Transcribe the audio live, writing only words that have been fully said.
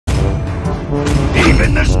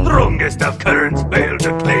Even the strongest of currents fail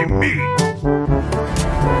to claim me.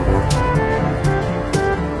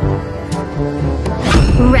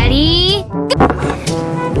 Ready?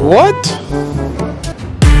 What?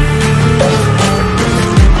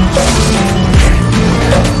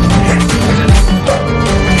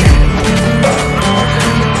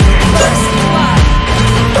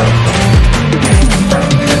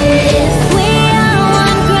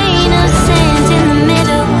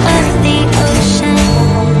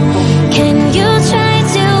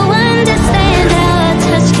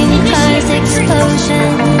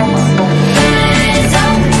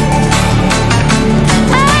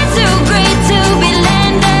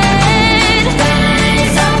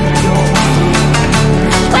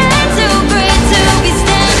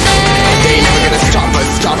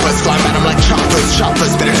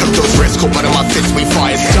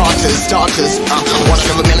 Starters, one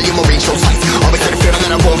of a million will reach those heights. Always had a feeling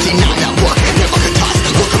that I won't deny that work. Never could toss.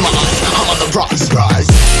 Look at my eyes, I'm on the rocks.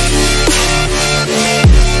 Rise.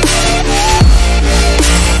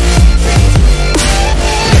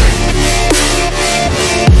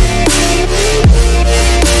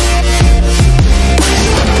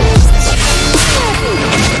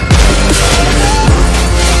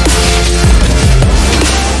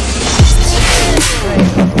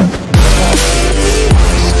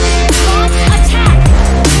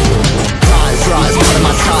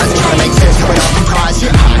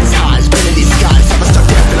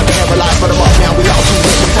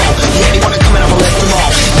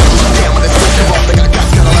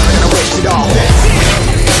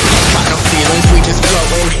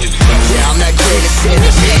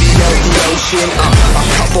 A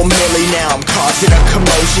couple milli now, I'm causing a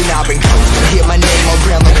commotion. I've been coasting, hear my name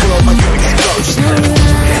around the world like an explosion.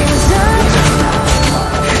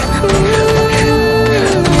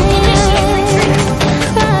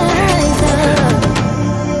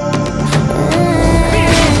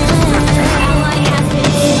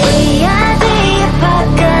 We are the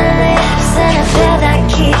apocalypse, and I feel that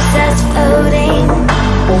keeps us floating.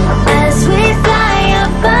 As we fly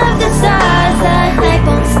above the stars, the night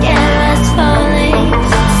won't scare us falling.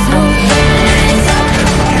 So rise up.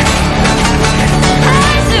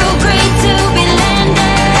 I'm too great to be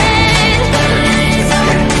landed. Rise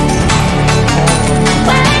up.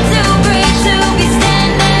 We're too great to be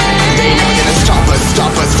standing. They never gonna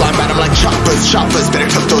stop us, fly by them like choppers. Better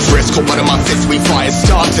took those risks, hold one of my fists, we fire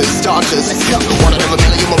starters. Let's go, one of them a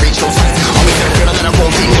million will reach those heights. Always had a feeling that I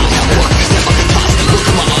won't deny that work. Never could toss. Look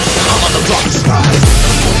at my eyes, I'm on the rocks. Rise.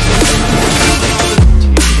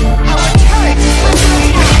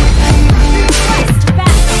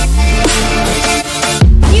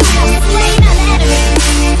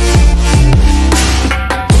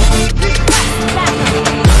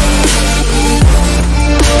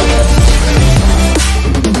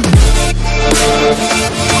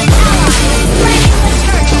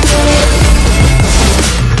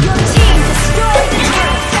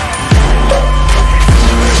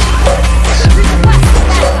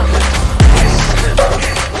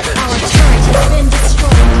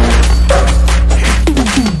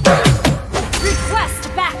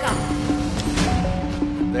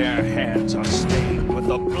 Their hands are stained with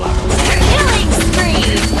the blood. Killing spree!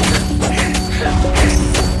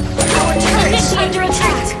 Our turret is under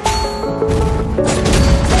attack!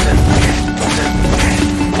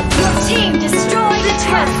 Your team destroyed the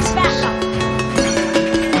turret! Back up!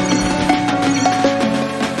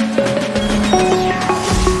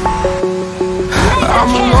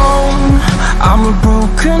 I'm alone, I'm a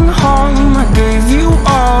broken home. I gave you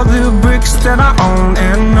all the bricks that I own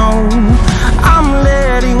and know. I'm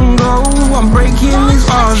letting go, I'm breaking these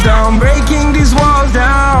walls down, breaking these walls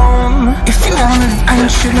down. If you want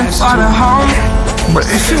adventure, then fly to home. But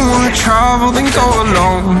if you wanna travel, then go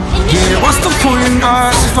alone. Yeah, what's the point in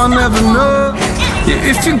us if I never know? Yeah,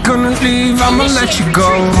 if you're gonna leave, I'ma let you go.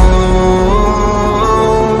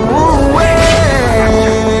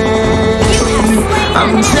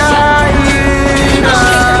 I'm tired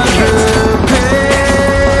of the pain.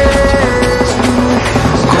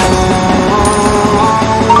 Go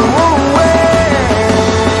away.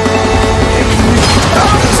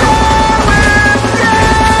 I'm tired of desert.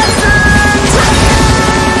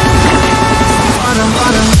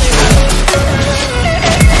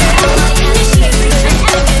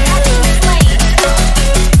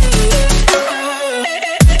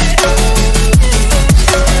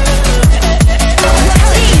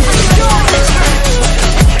 Team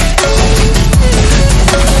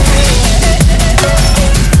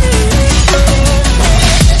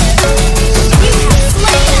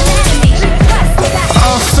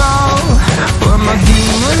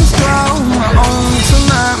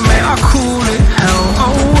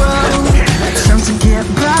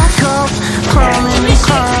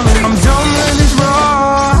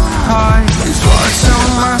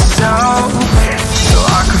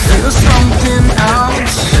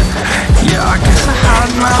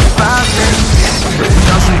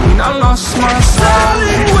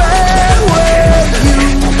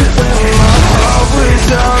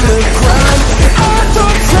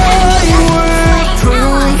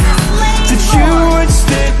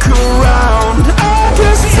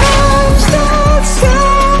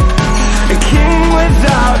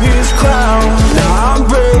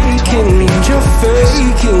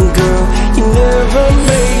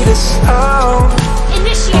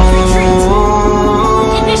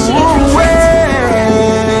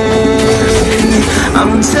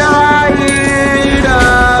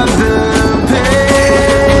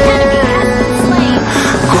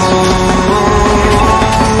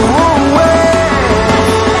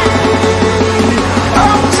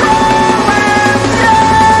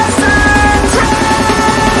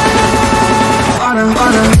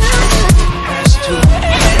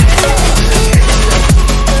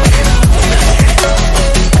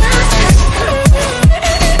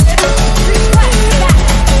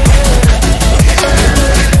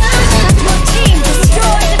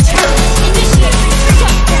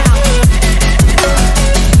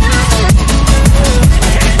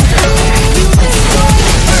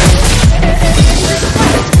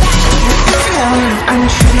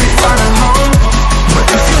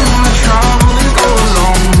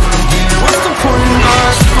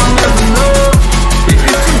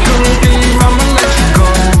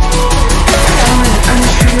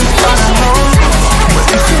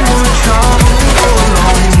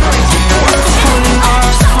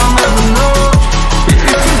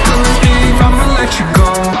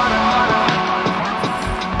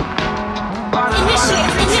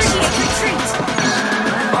Initiate retreat!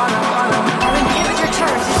 Our inhibitor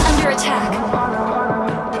turret is under attack.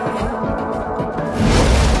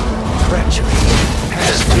 Treachery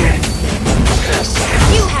has been.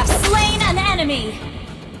 You have slain an enemy!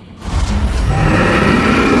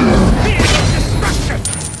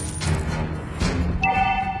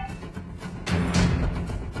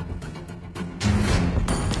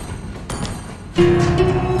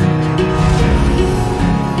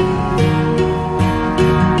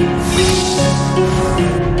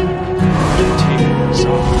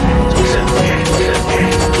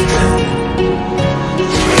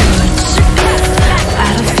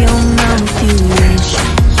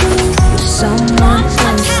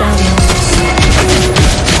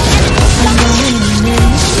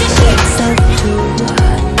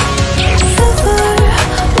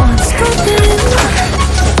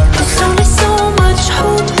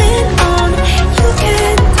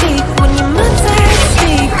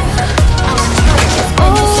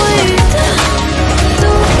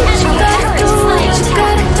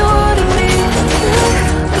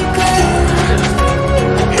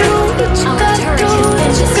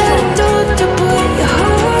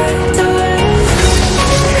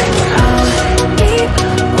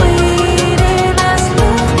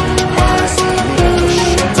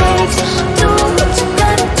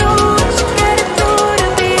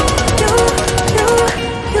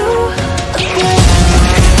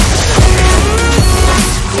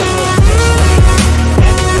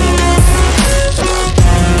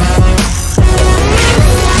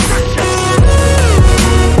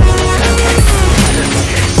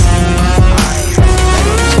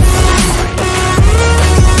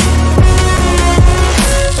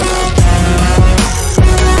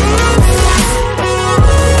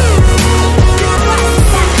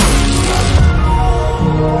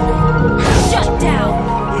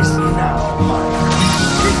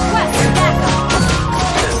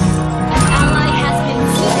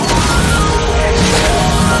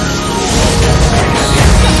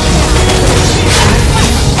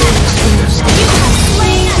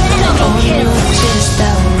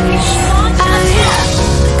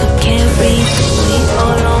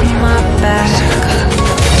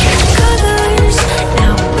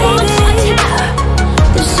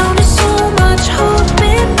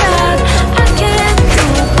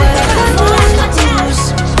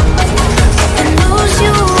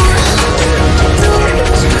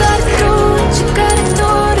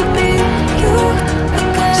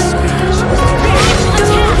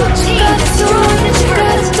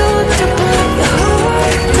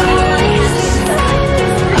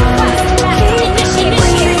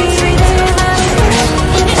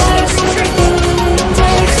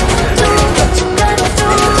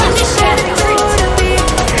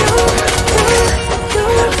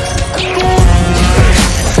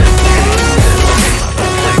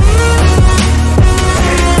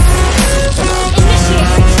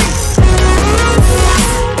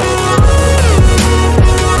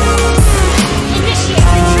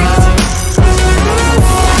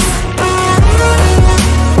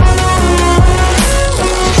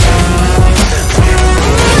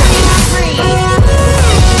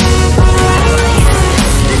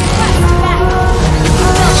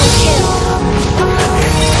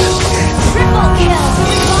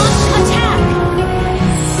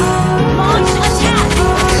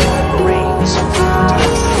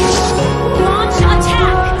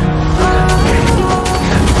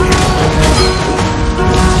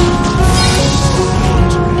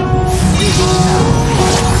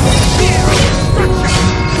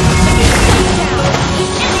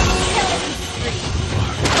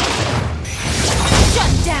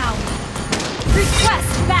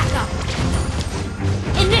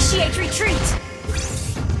 Initiate retreat!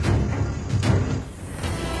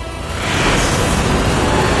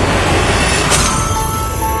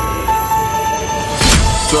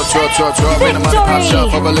 Drop, in the money pop shop.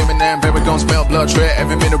 For believing that baby gon' smell blood tread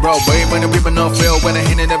every minute roll. Wait when the people don't feel when I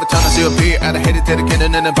hit it every time I see a peer. I hate it, dedicated,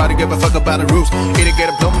 and nobody give a fuck about the rules. Either get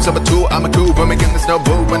a blooms, I'm a two, I'm a cool. But making this no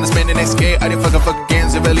boo when I'm spending it scared. I didn't fuck again,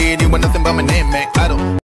 so really anyone nothing but my name, man. I don't